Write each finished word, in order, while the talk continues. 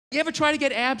You ever try to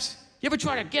get abs? You ever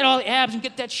try to get all the abs and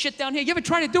get that shit down here? You ever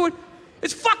try to do it?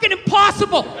 It's fucking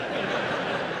impossible.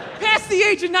 Past the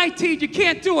age of 19, you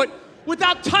can't do it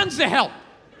without tons of help.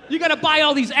 You gotta buy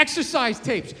all these exercise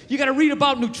tapes. You gotta read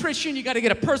about nutrition. You gotta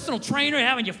get a personal trainer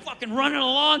having you fucking running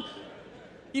along.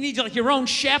 You need like your own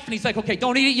chef, and he's like, okay,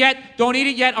 don't eat it yet. Don't eat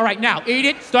it yet. All right, now, eat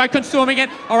it. Start consuming it.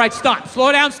 All right, stop.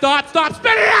 Slow down, stop. Spit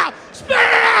it out. Spit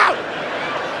it out.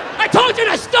 I told you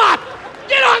to stop.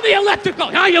 Get on the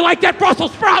elliptical. Now you like that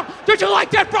Brussels sprout? Did you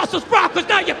like that Brussels sprout? Because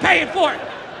now you're paying for it.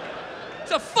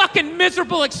 It's a fucking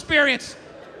miserable experience.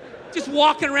 Just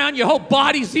walking around, your whole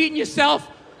body's eating yourself.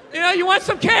 You know, you want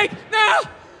some cake? No,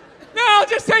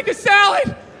 just take a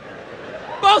salad.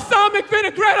 Balsamic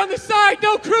vinaigrette on the side,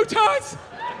 no croutons.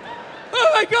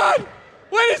 Oh my God,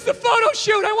 when is the photo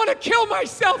shoot? I want to kill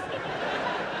myself.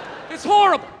 It's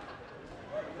horrible.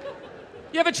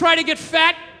 You ever try to get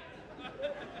fat?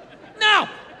 No,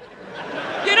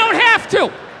 you don't have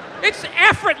to. It's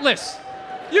effortless.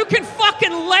 You can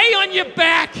fucking lay on your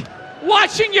back,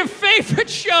 watching your favorite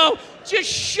show, just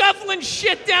shoveling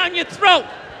shit down your throat.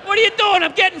 What are you doing?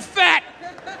 I'm getting fat.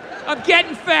 I'm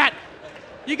getting fat.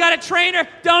 You got a trainer?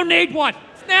 Don't need one.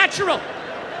 It's natural.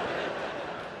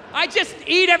 I just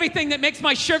eat everything that makes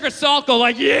my sugar salt go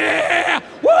like, yeah,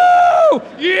 woo,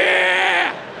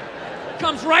 yeah.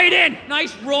 Comes right in.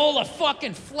 Nice roll of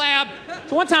fucking flab.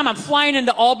 So one time I'm flying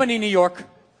into Albany, New York,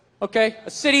 okay? A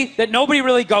city that nobody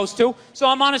really goes to. So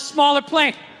I'm on a smaller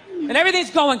plane. And everything's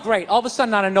going great. All of a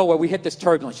sudden, out of nowhere, we hit this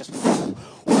turbulence. Just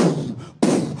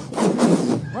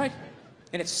right?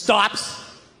 And it stops.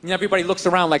 And everybody looks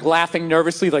around like laughing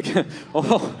nervously, like,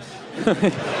 oh.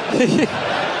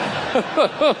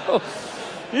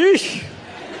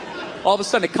 All of a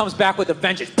sudden, it comes back with a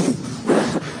vengeance.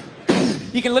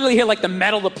 You can literally hear like the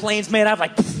metal the plane's made out of,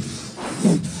 like.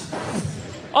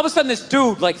 All of a sudden, this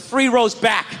dude, like 3 rows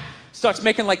back, starts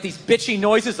making like these bitchy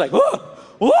noises, like, whoa,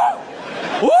 whoa,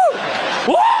 whoa,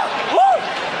 whoa, whoa.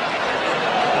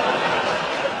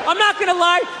 I'm not gonna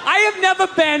lie, I have never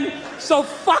been so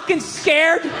fucking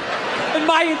scared in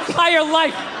my entire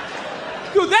life.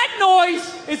 Dude, that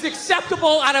noise is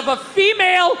acceptable out of a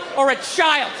female or a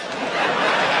child.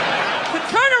 To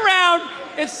turn around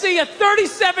and see a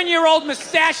 37-year-old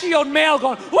mustachioed male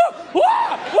going, whoa,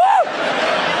 whoa, whoa.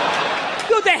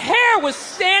 Dude, the hair was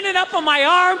standing up on my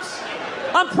arms.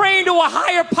 I'm praying to a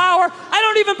higher power. I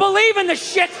don't even believe in this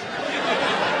shit.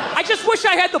 I just wish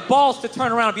I had the balls to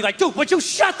turn around and be like, dude, would you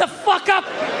shut the fuck up?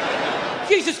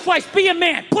 Jesus Christ, be a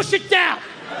man. Push it down.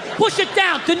 Push it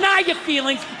down. Deny your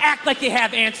feelings. Act like you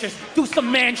have answers. Do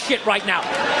some man shit right now.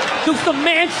 Do some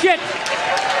man shit.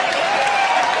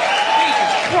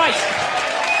 Jesus Christ.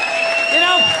 You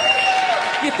know,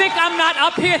 you think I'm not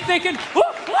up here thinking,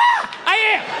 I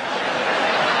am.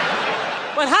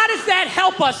 But how does that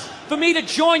help us for me to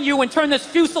join you and turn this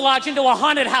fuselage into a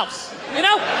haunted house? You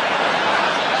know?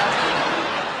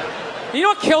 You know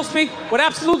what kills me? What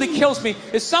absolutely kills me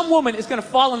is some woman is gonna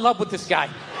fall in love with this guy,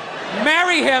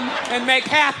 marry him, and make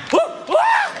half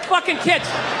fucking kids.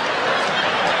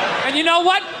 And you know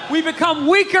what? We become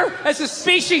weaker as a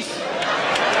species.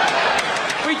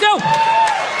 We do.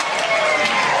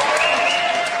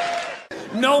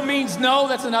 No means no,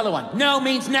 that's another one. No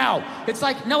means no. It's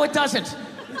like, no, it doesn't.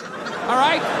 All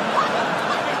right?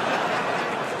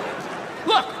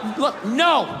 Look,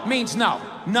 no means no.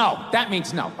 No, that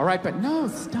means no, all right? But no,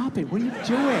 stop it. What are you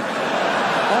doing?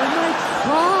 Oh my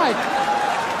God.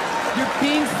 You're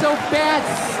being so bad.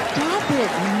 Stop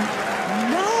it.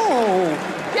 No.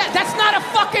 Yeah, that's not a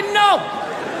fucking no.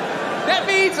 That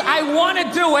means I want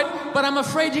to do it, but I'm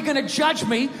afraid you're going to judge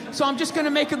me, so I'm just going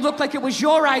to make it look like it was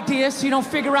your idea so you don't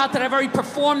figure out that I've already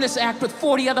performed this act with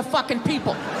 40 other fucking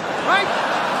people, right?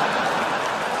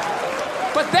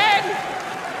 But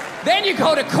then you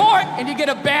go to court and you get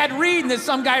a bad read and there's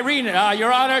some guy reading it.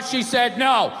 Your Honor, she said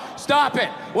no. Stop it.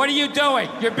 What are you doing?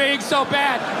 You're being so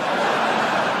bad.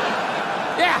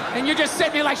 Yeah, and you're just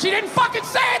sitting there like, she didn't fucking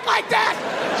say it like that.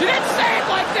 She didn't say it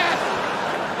like that.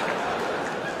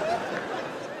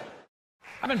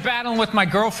 I've been battling with my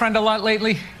girlfriend a lot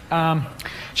lately.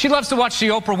 She loves to watch the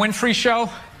Oprah Winfrey Show,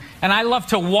 and I love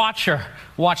to watch her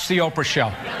watch the Oprah Show.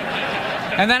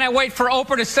 And then I wait for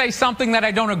Oprah to say something that I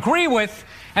don't agree with,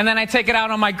 and then I take it out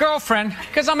on my girlfriend,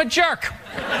 because I'm a jerk.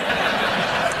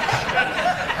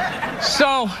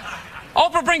 So,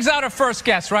 Oprah brings out her first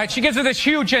guest, right? She gives her this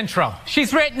huge intro.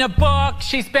 She's written a book,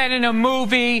 she's been in a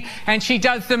movie, and she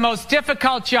does the most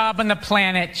difficult job on the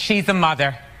planet. She's a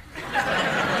mother.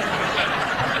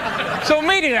 So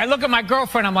immediately, I look at my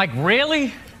girlfriend, I'm like,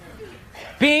 really?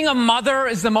 Being a mother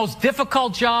is the most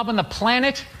difficult job on the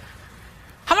planet?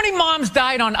 How many moms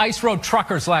died on ice road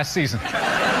truckers last season? You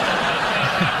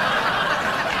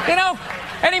know,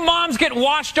 any moms get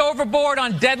washed overboard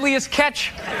on Deadliest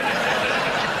Catch? No,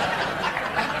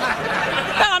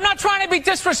 I'm not trying to be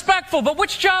disrespectful, but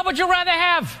which job would you rather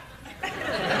have?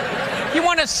 You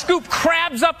want to scoop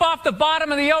crabs up off the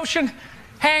bottom of the ocean,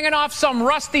 hanging off some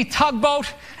rusty tugboat,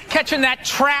 catching that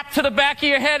trap to the back of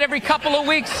your head every couple of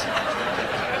weeks?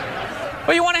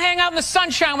 Or you want to hang out in the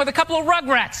sunshine with a couple of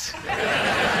rugrats?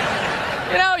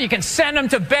 You know, you can send them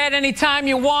to bed anytime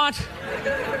you want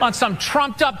on some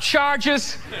trumped up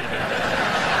charges.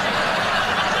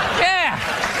 Yeah.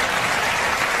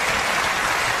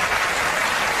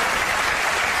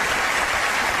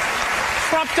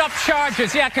 Trumped up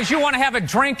charges, yeah, because you want to have a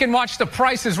drink and watch The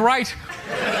Price is Right.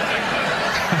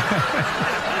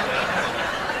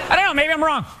 I don't know, maybe I'm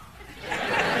wrong.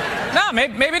 No,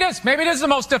 maybe it is. Maybe it is the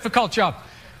most difficult job.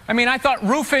 I mean, I thought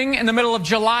roofing in the middle of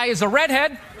July is a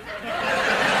redhead. You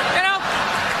know?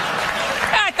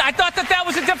 I thought that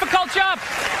was a difficult job.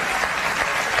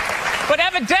 But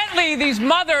evidently, these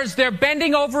mothers, they're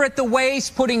bending over at the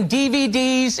waist, putting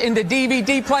DVDs into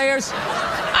DVD players.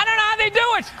 I don't know how they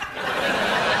do it.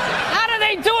 How do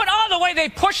they do it? Oh, the way they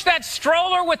push that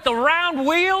stroller with the round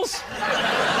wheels.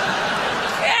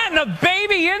 Yeah, and the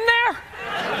baby in there.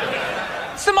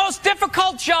 It's the most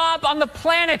difficult job on the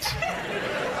planet.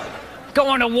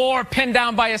 Going to war pinned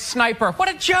down by a sniper. What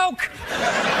a joke.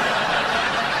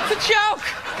 It's a joke.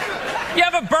 You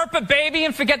ever burp a baby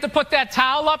and forget to put that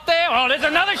towel up there? Oh, there's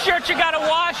another shirt you gotta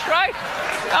wash, right?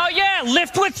 Oh yeah,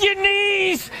 lift with your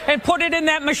knees and put it in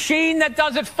that machine that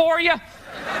does it for you.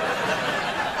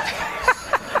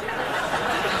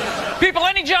 People,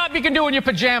 any job you can do in your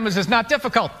pajamas is not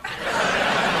difficult.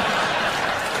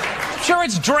 Sure,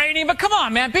 it's draining, but come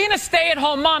on, man. Being a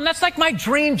stay-at-home mom, that's like my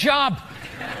dream job.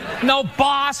 No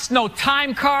boss, no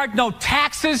time card, no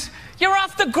taxes. You're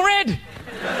off the grid.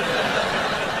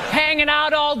 Hanging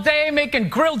out all day, making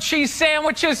grilled cheese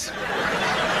sandwiches.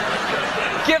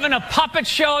 Giving a puppet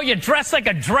show, you dress like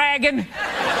a dragon.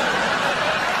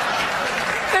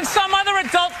 Then some other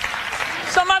adult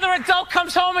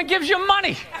comes home and gives you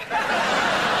money.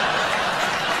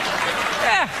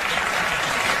 Yeah.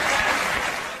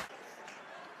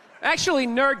 Actually,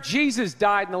 Nerd Jesus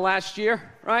died in the last year,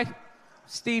 right?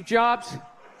 Steve Jobs.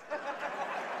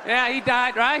 Yeah, he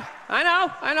died, right? I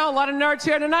know. A lot of nerds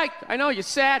here tonight. I know, you're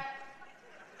sad.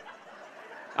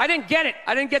 I didn't get it.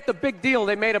 I didn't get the big deal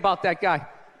they made about that guy.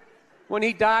 When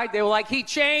he died, they were like, he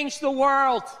changed the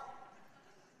world.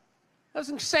 That was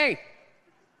insane.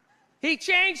 He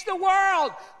changed the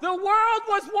world. The world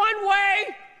was one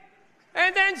way,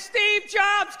 and then Steve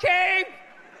Jobs came,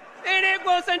 and it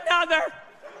was another.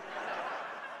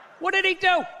 What did he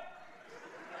do?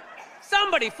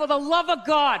 Somebody, for the love of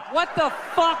God, what the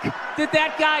fuck did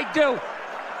that guy do?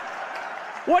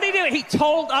 What did he do? He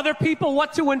told other people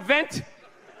what to invent?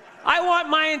 I want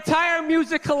my entire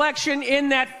music collection in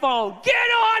that phone. Get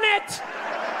on it!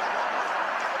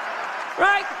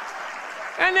 Right?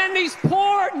 And then these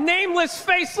poor, nameless,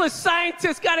 faceless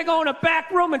scientists got to go in a back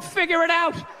room and figure it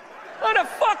out. How the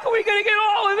fuck are we going to get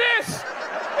all of this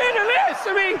into this?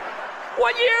 I mean,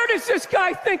 what year does this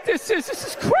guy think this is? This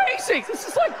is crazy. This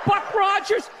is like Buck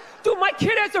Rogers. Dude, my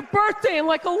kid has a birthday in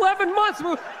like 11 months.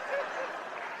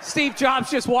 Steve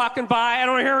Jobs just walking by. I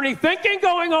don't hear any thinking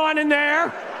going on in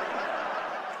there.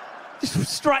 Just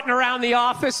strutting around the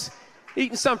office,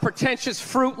 eating some pretentious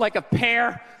fruit like a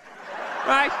pear.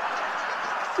 Right?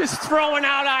 Just throwing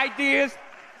out ideas.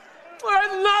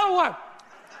 There's another one.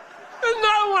 There's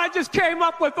another one I just came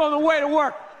up with on the way to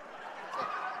work.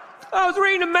 I was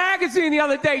reading a magazine the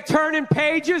other day, turning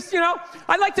pages, you know?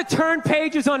 I like to turn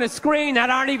pages on a screen that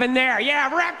aren't even there.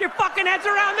 Yeah, wrap your fucking heads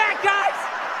around that, guys.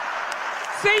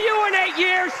 See you in 8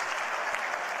 years.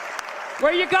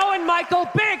 Where you going, Michael?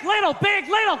 Big, little, get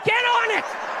on it.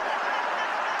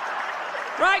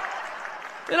 Right?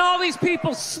 And all these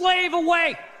people slave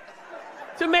away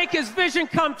to make his vision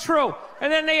come true. And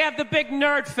then they have the big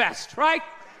nerd fest, right?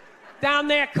 Down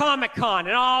there, Comic-Con,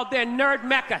 and all their nerd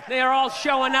mecca. They're all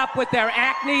showing up with their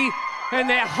Acne and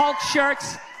their Hulk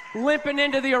shirts, limping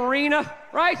into the arena,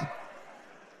 right?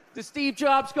 Does Steve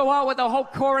Jobs go out with a whole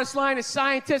chorus line of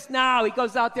scientists? No, he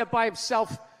goes out there by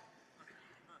himself.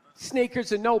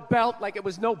 Sneakers and no belt, like it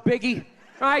was no biggie,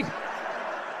 right?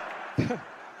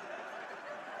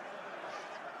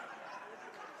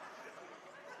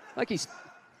 like he's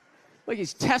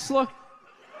Tesla.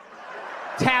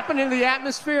 Tapping into the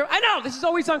atmosphere. I know, this is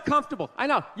always uncomfortable. I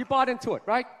know, you bought into it,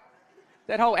 right?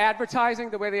 That whole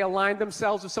advertising, the way they aligned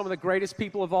themselves with some of the greatest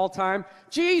people of all time.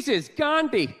 Jesus,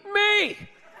 Gandhi, me!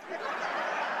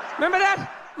 Remember that?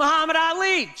 Muhammad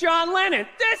Ali, John Lennon,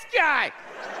 this guy.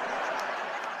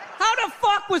 How the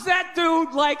fuck was that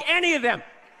dude like any of them?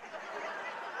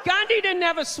 Gandhi didn't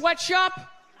have a sweatshop.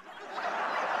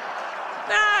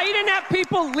 Nah, he didn't have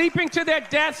people leaping to their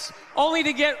deaths only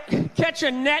to catch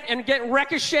a net and get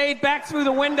ricocheted back through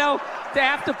the window to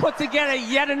have to put together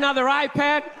yet another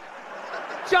iPad.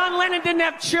 John Lennon didn't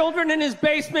have children in his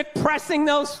basement pressing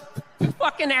those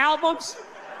fucking albums.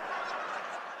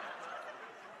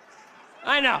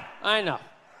 I know.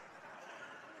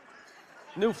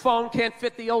 New phone can't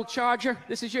fit the old charger.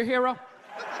 This is your hero?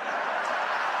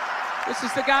 This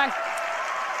is the guy?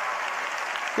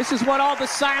 This is what all the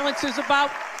silence is about?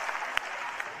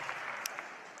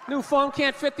 New phone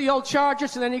can't fit the old charger,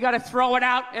 so then you gotta throw it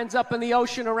out, ends up in the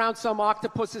ocean around some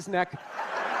octopus's neck.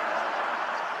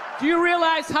 Do you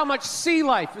realize how much sea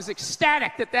life is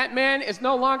ecstatic that that man is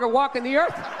no longer walking the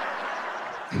earth?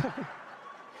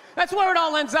 That's where it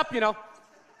all ends up, you know.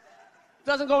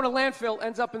 Doesn't go in a landfill,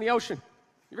 ends up in the ocean.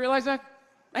 You realize that?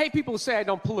 I hate people who say I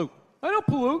don't pollute. I don't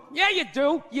pollute. Yeah, you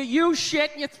do. You use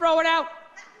shit and you throw it out.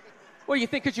 What, do you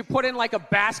think because you put it in like a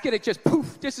basket, it just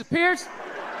poof, disappears?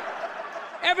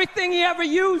 Everything you ever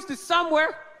used is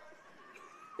somewhere.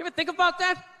 You ever think about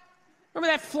that?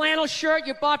 Remember that flannel shirt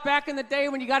you bought back in the day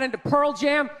when you got into Pearl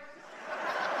Jam?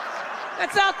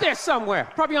 That's out there somewhere.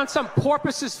 Probably on some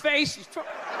porpoise's face. He's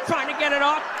trying to get it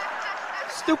off.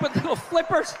 Stupid little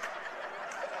flippers.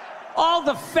 All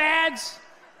the fads.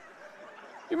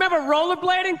 You remember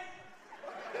rollerblading?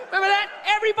 Remember that?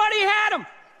 Everybody had them.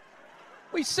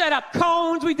 We set up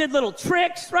cones, we did little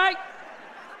tricks, right?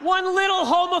 One little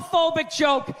homophobic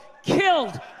joke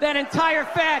killed that entire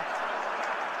fad.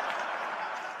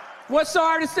 What's the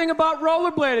hardest thing about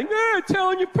rollerblading?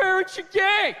 Telling your parents you're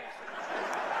gay.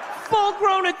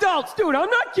 Full-grown adults. Dude, I'm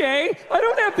not gay. I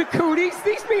don't have the cooties.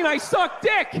 These mean I suck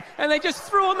dick. And they just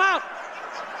threw them out.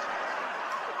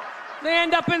 They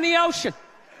end up in the ocean.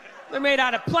 They're made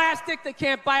out of plastic. They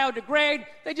can't biodegrade.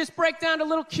 They just break down to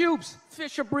little cubes.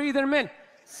 Fish are breathing them in.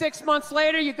 6 months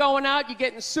later, you're going out, you're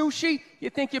getting sushi. You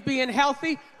think you're being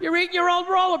healthy. You're eating your old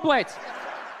rollerblades.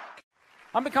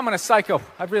 I'm becoming a psycho.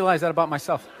 I've realized that about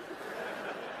myself.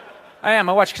 I am.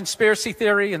 I watch conspiracy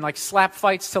theory and like slap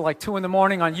fights till like 2 in the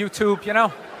morning on YouTube, you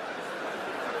know?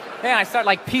 Yeah, I start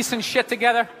like piecing shit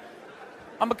together.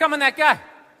 I'm becoming that guy.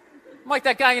 I'm like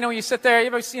that guy, you know, you sit there,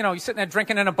 you're sitting there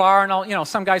drinking in a bar and all, you know,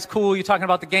 some guy's cool, you're talking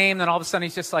about the game, then all of a sudden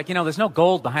he's just like, you know, there's no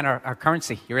gold behind our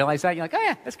currency. You realize that? You're like, oh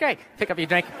yeah, that's great. Pick up your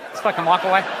drink, just fucking walk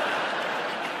away.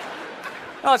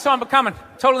 Oh, that's what I'm becoming.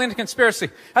 Totally into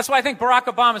conspiracy. That's why I think Barack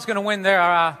Obama is going to win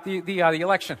the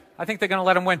election. I think they're going to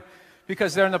let him win.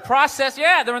 Because they're in the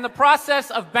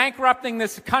process of bankrupting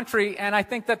this country, and I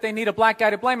think that they need a black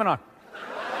guy to blame it on.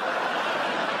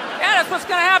 Yeah, that's what's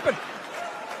going to happen.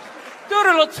 Dude,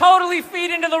 it'll totally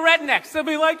feed into the rednecks. They'll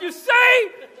be like, you see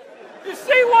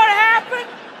what happened?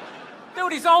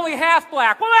 Dude, he's only half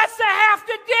black. Well, that's the half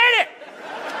that did it.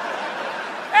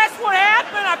 That's what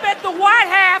happened. I bet the white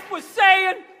half was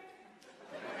saying.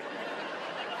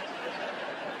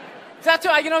 That's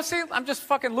what, you know, see, I'm just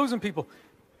fucking losing people.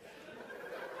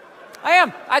 I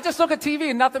am. I just look at TV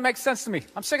and nothing makes sense to me.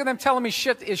 I'm sick of them telling me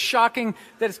shit is shocking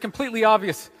that is completely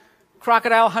obvious.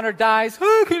 Crocodile hunter dies.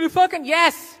 Oh, can you fucking...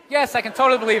 Yes, I can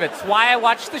totally believe it. It's why I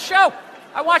watched the show.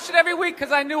 I watched it every week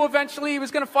because I knew eventually he was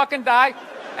going to fucking die.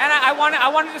 And I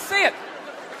wanted to see it.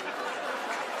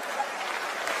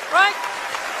 Right?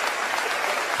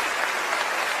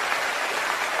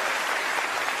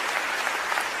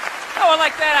 Oh, I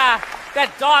like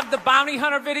that dog, the bounty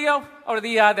hunter video, or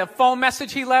the phone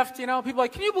message he left. You know, people are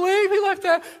like, can you believe he left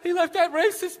that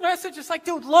racist message? It's like,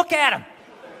 dude, look at him.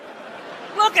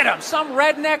 Look at him. Some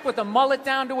redneck with a mullet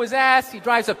down to his ass. He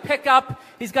drives a pickup.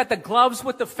 He's got the gloves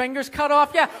with the fingers cut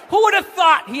off. Yeah, who would have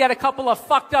thought he had a couple of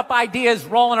fucked up ideas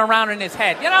rolling around in his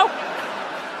head, you know?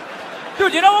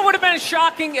 Dude, you know what would have been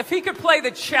shocking? If he could play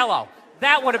the cello.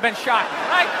 That would have been shocking,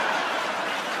 right?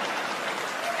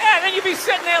 Yeah, then you'd be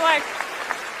sitting there like,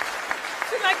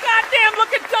 goddamn,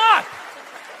 look at Doc.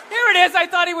 Here it is. I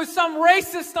thought he was some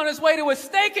racist on his way to a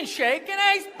steak and shake, and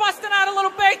he's busting out a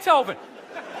little Beethoven.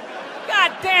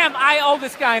 God damn, I owe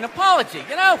this guy an apology,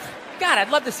 you know? God, I'd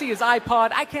love to see his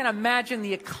iPod. I can't imagine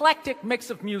the eclectic mix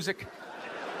of music.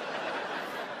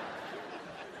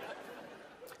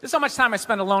 There's so much time I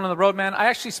spend alone on the road, man. I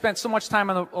actually spent so much time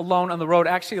alone on the road,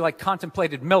 I actually like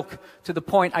contemplated milk to the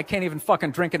point I can't even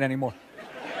fucking drink it anymore.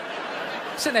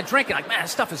 Sitting there drinking, like, man,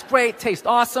 this stuff is great, tastes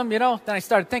awesome, you know? Then I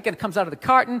started thinking it comes out of the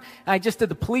carton, and I just did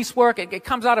the police work. It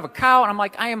comes out of a cow, and I'm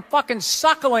like, I am fucking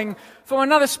suckling from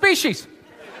another species.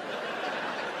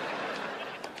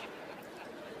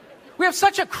 We have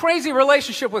such a crazy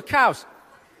relationship with cows.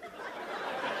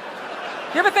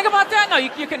 You ever think about that? No,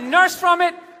 you can nurse from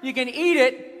it, you can eat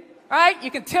it, right?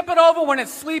 You can tip it over when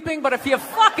it's sleeping, but if you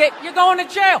fuck it, you're going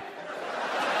to jail.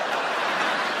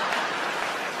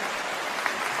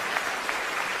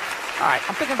 All right,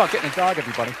 I'm thinking about getting a dog,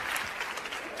 everybody.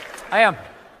 I am.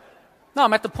 No,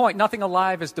 I'm at the point. Nothing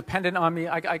alive is dependent on me.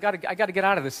 I gotta get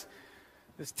out of this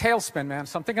tailspin, man.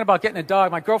 So I'm thinking about getting a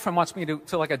dog. My girlfriend wants me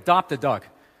to like adopt a dog.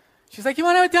 She's like, you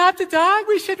want to adopt a dog?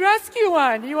 We should rescue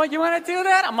one. You want to do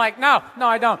that? I'm like, no,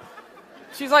 I don't.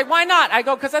 She's like, why not? I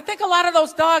go, because I think a lot of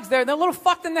those dogs, they're a little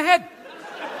fucked in the head.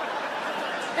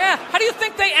 Yeah, how do you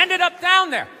think they ended up down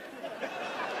there?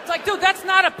 It's like, dude, that's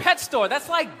not a pet store. That's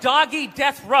like doggy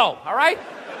death row, all right?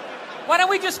 Why don't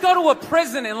we just go to a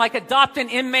prison and like adopt an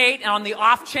inmate on the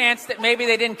off chance that maybe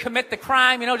they didn't commit the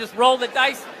crime, just roll the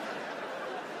dice?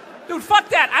 Dude, fuck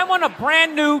that. I want a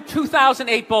brand new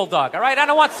 2008 Bulldog, all right? I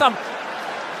don't want some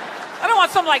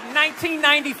like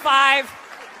 1995,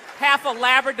 half a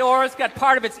Labrador. It's got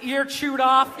part of its ear chewed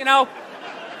off,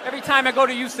 Every time I go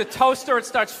to use the toaster, it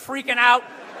starts freaking out.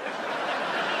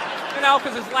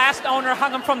 Because his last owner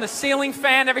hung him from the ceiling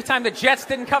fan every time the Jets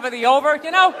didn't cover the over,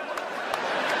 Dude,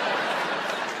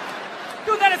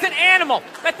 that is an animal.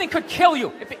 That thing could kill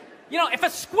you. If a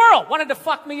squirrel wanted to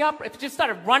fuck me up, if it just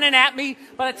started running at me,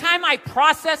 by the time I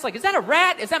processed, like, is that a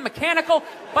rat? Is that mechanical?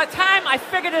 By the time I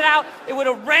figured it out, it would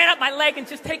have ran up my leg and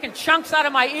just taken chunks out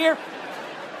of my ear.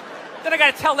 Then I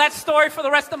got to tell that story for the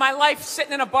rest of my life,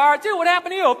 sitting in a bar. Dude, what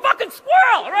happened to you? A fucking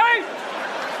squirrel, right?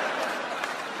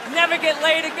 Never get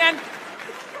laid again.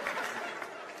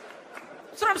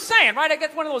 That's what I'm saying, right? I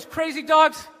get one of those crazy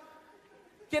dogs,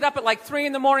 get up at like 3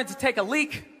 in the morning to take a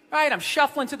leak, right? I'm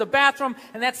shuffling to the bathroom,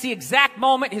 and that's the exact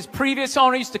moment his previous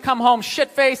owner used to come home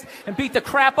shit-faced and beat the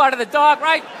crap out of the dog,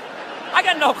 right? I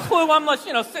got no clue. I'm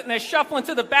just, sitting there shuffling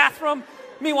to the bathroom.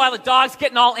 Meanwhile, the dog's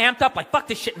getting all amped up, like, fuck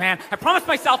this shit, man. I promised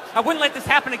myself I wouldn't let this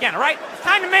happen again, all right? It's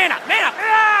time to man up, man up.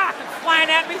 Ah! It's flying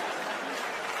at me.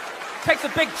 Takes a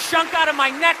big chunk out of my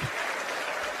neck.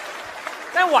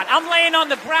 Then what? I'm laying on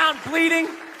the ground bleeding.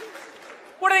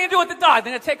 What are they going to do with the dog?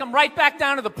 They're going to take him right back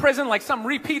down to the prison like some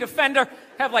repeat offender,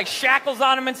 have like shackles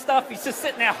on him and stuff. He's just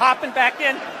sitting there hopping back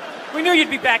in. We knew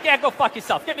you'd be back. Yeah, go fuck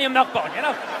yourself. Get me a milk bone,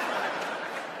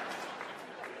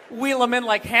 Wheel him in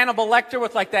like Hannibal Lecter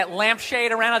with like that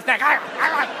lampshade around his neck.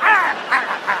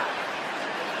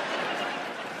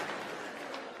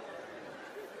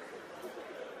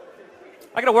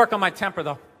 I got to work on my temper,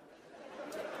 though.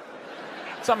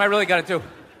 Something I really got to do.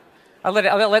 I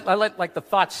let like the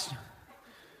thoughts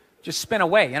just spin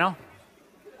away, I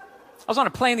was on a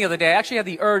plane the other day. I actually had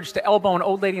the urge to elbow an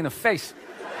old lady in the face.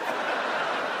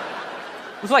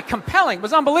 It was like compelling. It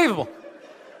was unbelievable.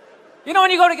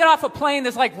 When you go to get off a plane,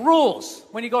 there's like rules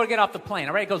when you go to get off the plane,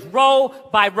 all right? It goes row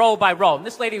by row by row. And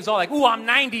this lady was all like, ooh, I'm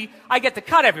 90. I get to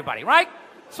cut everybody, right?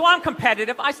 So I'm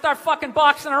competitive. I start fucking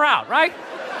boxing her out, right?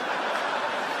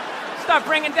 Start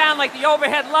bringing down like the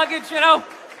overhead luggage,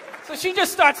 So she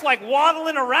just starts like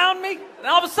waddling around me. And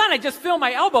all of a sudden I just feel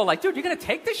my elbow like, dude, you're going to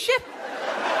take this shit?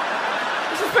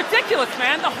 This is ridiculous,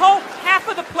 man. The whole half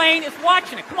of the plane is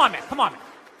watching it. Come on, man.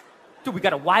 Dude, we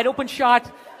got a wide open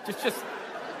shot.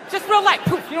 Just real light.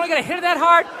 Poof. You don't got to hit it that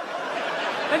hard.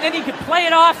 And then you can play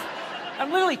it off.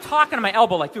 I'm literally talking to my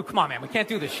elbow like, dude, come on, man. We can't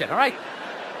do this shit, all right?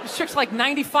 This chick's like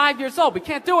 95 years old. We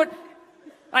can't do it.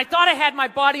 I thought I had my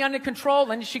body under control,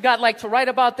 and she got like to right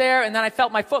about there, and then I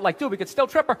felt my foot like, dude, we could still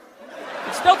trip her.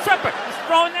 Just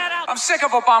throwing that out. I'm sick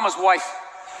of Obama's wife.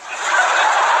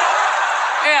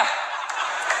 Yeah.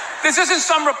 This isn't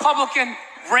some Republican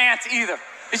rant either.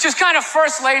 It's just kind of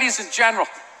first ladies in general.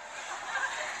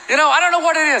 I don't know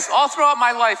what it is. All throughout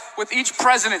my life, with each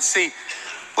presidency,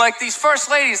 like these first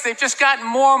ladies, they've just gotten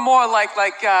more and more like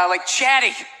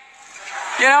chatty.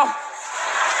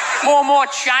 More and more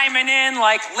chiming in,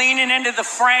 like leaning into the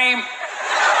frame,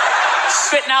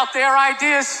 spitting out their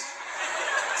ideas.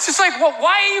 It's just like, well,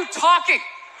 why are you talking?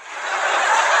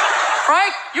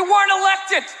 Right? You weren't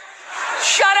elected.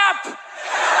 Shut up.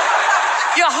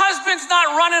 Your husband's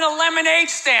not running a lemonade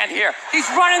stand here. He's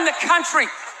running the country.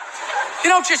 You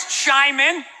don't just chime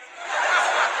in.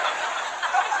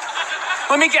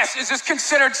 Let me guess, is this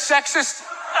considered sexist?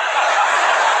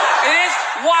 It is?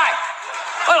 Why?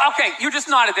 Well, okay, you just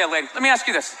nodded there, lady. Let me ask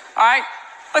you this, all right?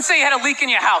 Let's say you had a leak in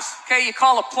your house, okay? You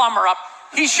call a plumber up.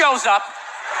 He shows up,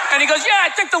 and he goes, yeah,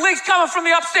 I think the leak's coming from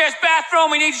the upstairs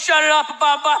bathroom. We need to shut it up,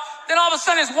 blah, blah. Then all of a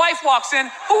sudden, his wife walks in,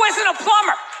 who isn't a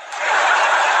plumber.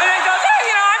 And then he goes, hey,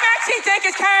 I'm actually thinking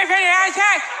it's kind of pretty high.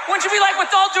 Wouldn't you be like, with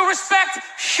all due respect,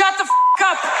 shut the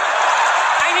up.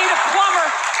 I need a plumber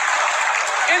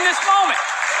in this moment.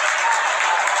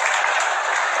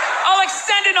 I'll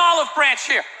extend an olive branch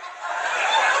here.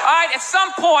 All right, at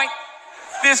some point,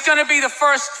 there's gonna be the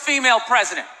first female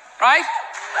president, right?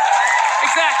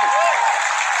 Exactly.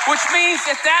 Which means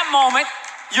at that moment,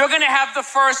 you're gonna have the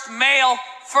first male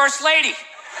first lady,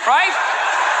 right?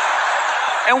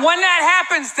 And when that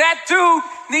happens, that dude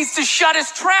needs to shut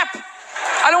his trap.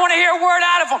 I don't wanna hear a word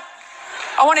out of him.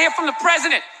 I wanna hear from the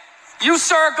president. You,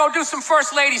 sir, go do some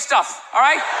first lady stuff, all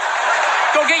right?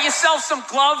 Go get yourself some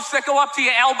gloves that go up to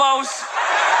your elbows.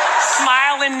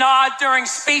 Smile and nod during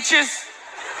speeches.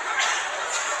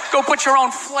 Go put your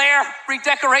own flair,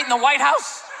 redecorating the White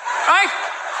House, right?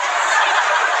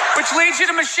 Which leads you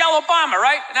to Michelle Obama,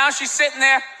 right? Now she's sitting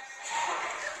there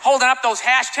holding up those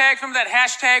hashtags. Remember that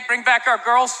hashtag, bring back our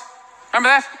girls? Remember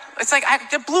that? It's like,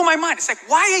 it blew my mind. It's like,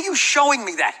 why are you showing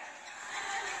me that?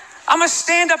 I'm a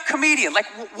stand-up comedian. Like,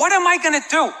 what am I gonna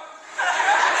do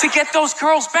to get those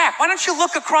girls back? Why don't you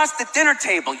look across the dinner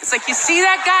table? It's like, you see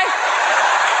that guy?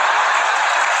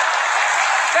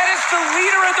 That is the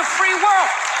leader of the free world.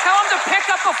 Tell him to pick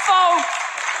up a phone,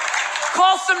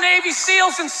 call some Navy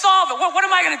SEALs and solve it. What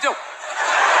am I gonna do?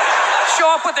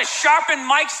 Show up with a sharpened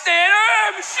mic stand?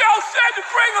 Hey, Michelle said to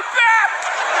bring him back.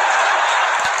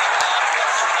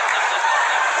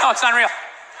 Oh, it's unreal.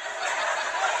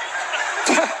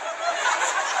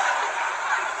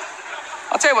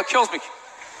 I'll tell you what kills me.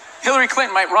 Hillary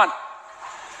Clinton might run.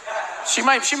 She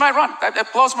might run.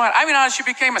 That blows my mind. I mean, honestly,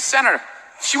 she became a senator.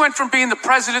 She went from being the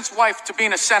president's wife to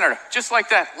being a senator. Just like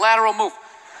that, lateral move.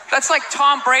 That's like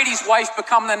Tom Brady's wife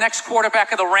becoming the next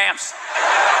quarterback of the Rams.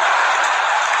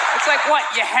 It's like, what,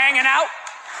 you hanging out?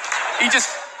 You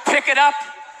just pick it up?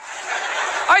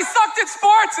 I sucked at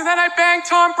sports and then I banged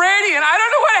Tom Brady and I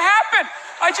don't know what happened.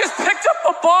 I just picked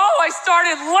up a ball, I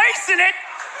started lacing it.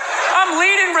 I'm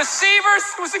leading receivers.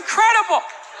 It was incredible.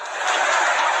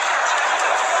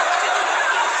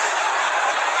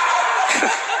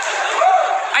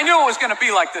 I knew it was going to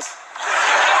be like this.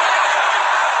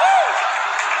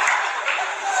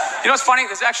 You know what's funny?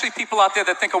 There's actually people out there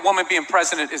that think a woman being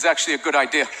president is actually a good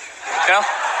idea. You know?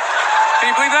 Can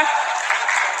you believe that?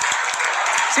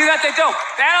 See that they do?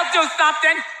 That'll do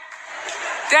something.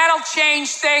 That'll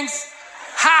change things.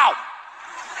 How?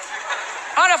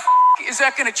 How the is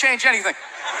that going to change anything?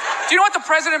 Do you know what the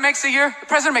president makes a year? The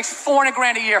president makes $400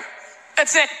 grand a year.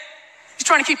 That's it. He's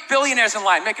trying to keep billionaires in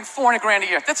line, making $400 grand a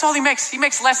year. That's all he makes. He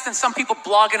makes less than some people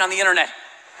blogging on the internet.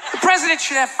 The president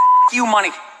should have you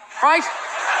money, right?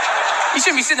 He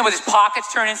shouldn't be sitting there with his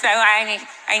pockets turned and saying,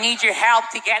 I need your help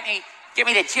to get me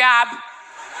the job,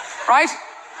 right?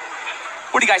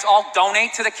 What do you guys all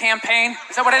donate to the campaign?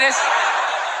 Is that what it is?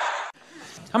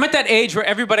 I'm at that age where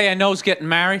everybody I know is getting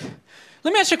married.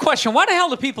 Let me ask you a question. Why the hell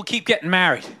do people keep getting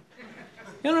married?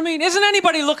 You know what I mean? Isn't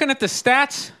anybody looking at the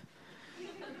stats? You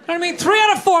know what I mean? 3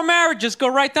 out of 4 marriages go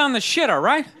right down the shitter,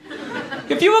 right?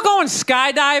 If you were going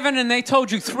skydiving and they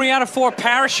told you 3 out of 4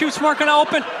 parachutes weren't gonna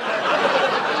open,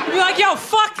 you'd be like, yo,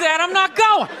 fuck that, I'm not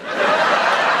going.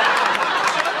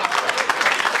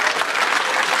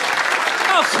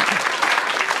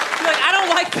 Like, I don't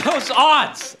like those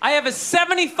odds. I have a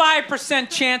 75%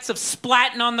 chance of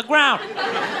splatting on the ground.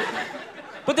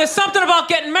 But there's something about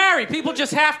getting married. People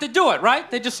just have to do it, right?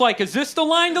 They're just like, is this the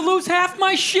line to lose half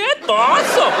my shit?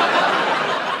 Awesome.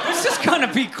 This is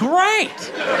gonna be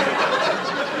great.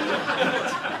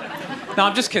 No,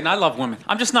 I'm just kidding. I love women.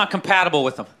 I'm just not compatible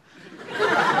with them.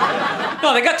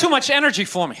 No, they got too much energy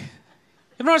for me.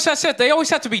 You notice that's it? They always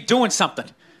have to be doing something.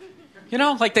 You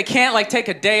know, like they can't like take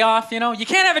a day off, you know? You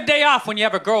can't have a day off when you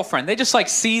have a girlfriend. They just like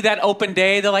see that open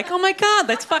day. They're like, oh my God,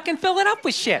 let's fucking fill it up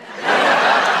with shit.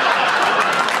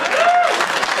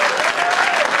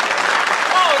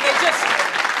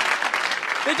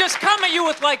 They just come at you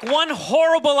with like one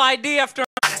horrible idea after.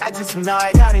 I just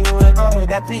not got it with all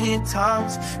that in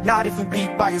times. Not if it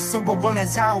beat by a super one,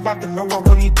 that's how I can know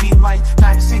when you beat like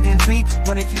not sitting deep.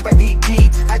 When it keep by the key,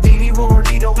 I didn't even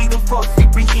need a week before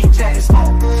we keep that is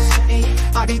all.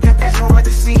 I need that that's no other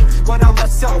scene. When I'm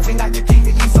myself, and I just keep the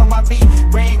ease on my feet.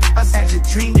 Rain, I had a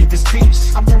dream in the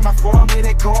streets. I'm on my form, and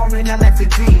it going, and I left the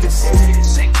dream.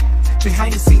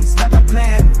 Behind the scenes, not a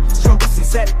plan. Struggles and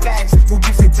setbacks, who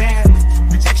gives a damn?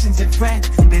 Rejections and friends,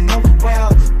 they know me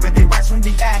well. But they rise from the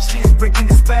ashes, breaking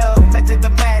the spell. Let the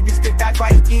madness get that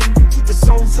right in. To the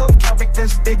souls of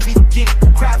characters, they begin.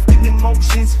 Crafting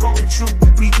emotions, rolling true.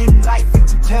 Breathing life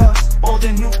into tales, old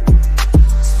and new.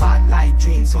 Spotlight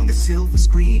dreams on the silver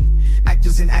screen.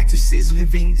 Actors and actresses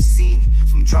living the scene.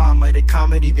 From drama to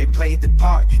comedy, they play the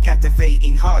part.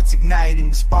 Captivating hearts, igniting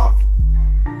the spark.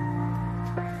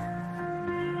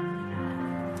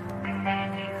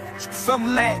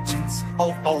 Some legends,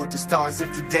 all the stars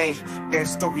of today. Their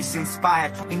stories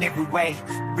inspired in every way,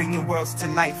 bringing worlds to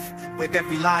life with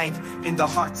every line. In the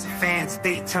hearts of fans,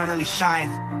 they eternally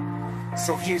shine.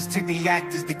 So here's to the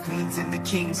actors, the queens and the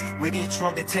kings. With each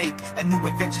role they take, a new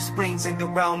adventure springs. In the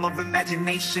realm of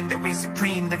imagination, they reign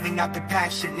supreme, living out their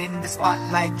passion in the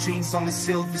spotlight, dreams on the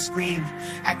silver screen.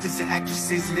 Actors and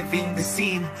actresses living the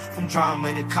scene. From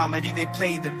drama to comedy, they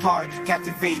play the part,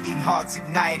 captivating hearts,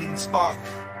 igniting spark.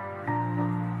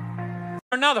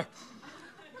 Another.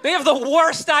 They have the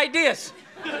worst ideas.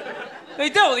 They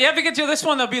do. You ever get to this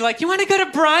one, they'll be like, you want to go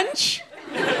to brunch?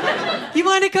 You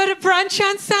want to go to brunch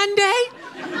on Sunday?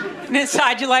 And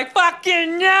inside you're like,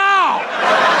 fucking no!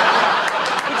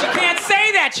 But you can't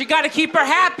say that. You got to keep her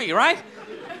happy, right?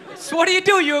 So what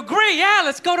do? You agree? Yeah,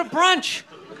 let's go to brunch.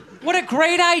 What a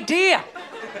great idea.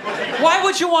 Why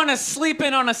would you want to sleep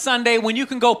in on a Sunday when you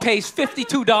can go pay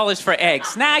 $52 for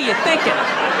eggs? Now you're thinking.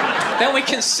 Then we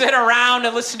can sit around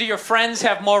and listen to your friends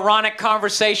have moronic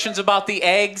conversations about the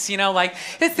eggs, you know, like,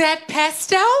 is that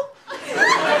pesto?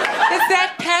 Is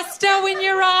that pesto in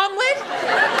your omelet?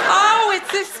 Oh,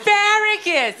 it's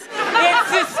asparagus.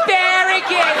 It's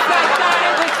asparagus. I thought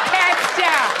it was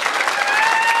pesto.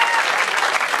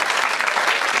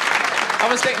 I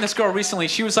was dating this girl recently.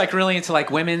 She was like really into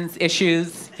like women's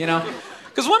issues, you know?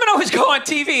 Because women always go on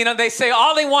TV, you know, they say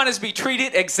all they want is to be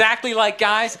treated exactly like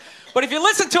guys. But if you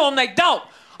listen to them, they don't.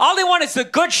 All they want is the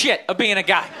good shit of being a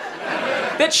guy.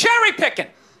 They're cherry picking.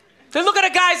 They look at a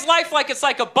guy's life like it's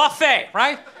like a buffet,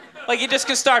 right? Like you just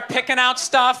can start picking out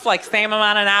stuff, like same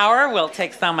amount an hour, we'll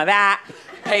take some of that.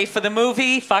 Pay for the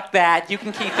movie, fuck that. You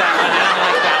can keep that one, I don't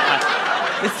like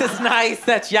that one. This is nice,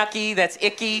 that's yucky, that's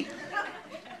icky.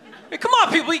 Hey, come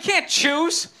on, people, you can't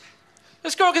choose.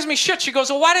 This girl gives me shit. She goes,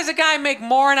 well, why does a guy make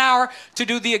more an hour to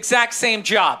do the exact same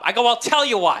job? I go, I'll tell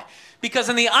you why. Because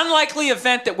in the unlikely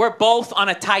event that we're both on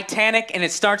a Titanic and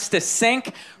it starts to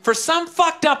sink, for some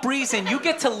fucked up reason, you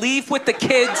get to leave with the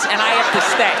kids and I have to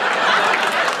stay.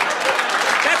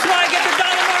 That's why I get the $1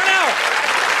 more an hour.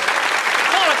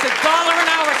 No, it's $1 an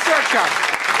hour surcharge.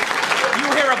 You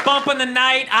hear a bump in the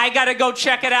night, I gotta go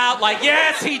check it out. Like,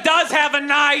 yes, he does have a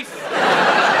knife.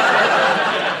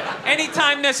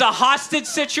 Anytime there's a hostage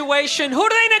situation, who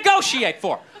do they negotiate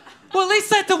for? Well, at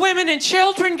least let the women and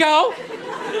children go.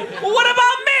 Well, what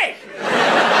about me?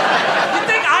 You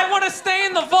think I want to stay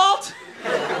in the vault?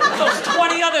 Those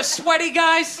 20 other sweaty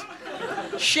guys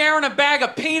sharing a bag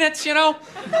of peanuts, you know?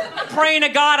 Praying to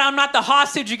God I'm not the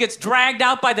hostage who gets dragged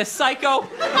out by the psycho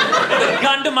with a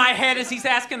gun to my head as he's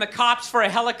asking the cops for a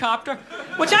helicopter,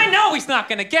 which I know he's not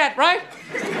going to get, right?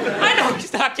 I know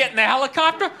he's not getting the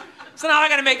helicopter. So now I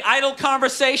gotta make idle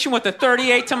conversation with the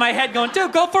 38 to my head going,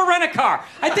 dude, go for a rent-a-car.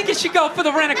 I think you should go for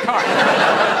the rent-a-car.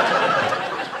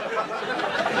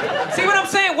 See what I'm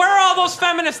saying? Where are all those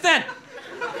feminists then?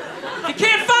 You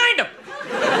can't find them.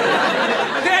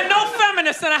 They had no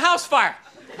feminists in a house fire.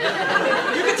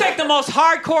 You can take the most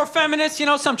hardcore feminist, you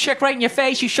know, some chick right in your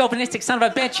face, you chauvinistic son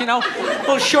of a bitch, you know,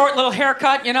 little short, little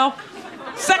haircut, you know.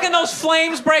 Second those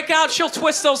flames break out, she'll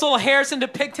twist those little hairs into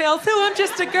pigtails. Oh, I'm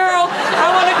just a girl. I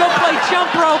want to go play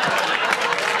jump rope.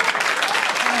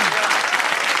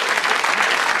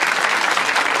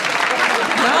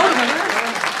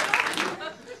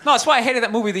 No, that's why I hated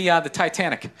that movie, the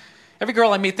Titanic. Every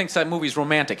girl I meet thinks that movie's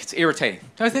romantic. It's irritating.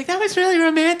 I think that was really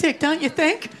romantic, don't you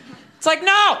think? It's like,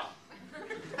 no!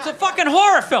 It's a fucking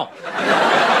horror film.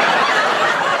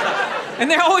 And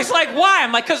they're always like, why?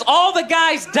 I'm like, because all the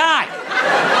guys die.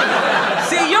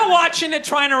 See, you're watching it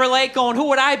trying to relate, going, who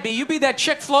would I be? You'd be that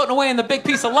chick floating away in the big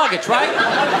piece of luggage, right?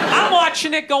 I'm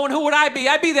watching it going, who would I be?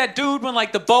 I'd be that dude when,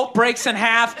 like, the boat breaks in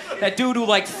half, that dude who,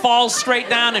 like, falls straight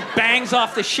down and bangs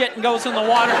off the shit and goes in the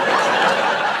water.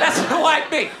 That's who I'd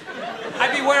be.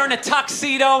 I'd be wearing a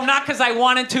tuxedo, not because I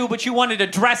wanted to, but you wanted to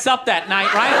dress up that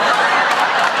night, right?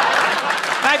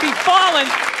 I'd be falling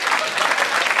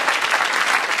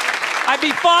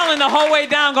the whole way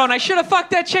down going, I should have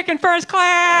fucked that chick in first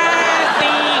class.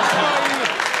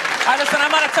 All right, listen,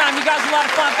 I'm out of time. You guys are a lot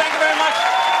of fun. Thank you very much.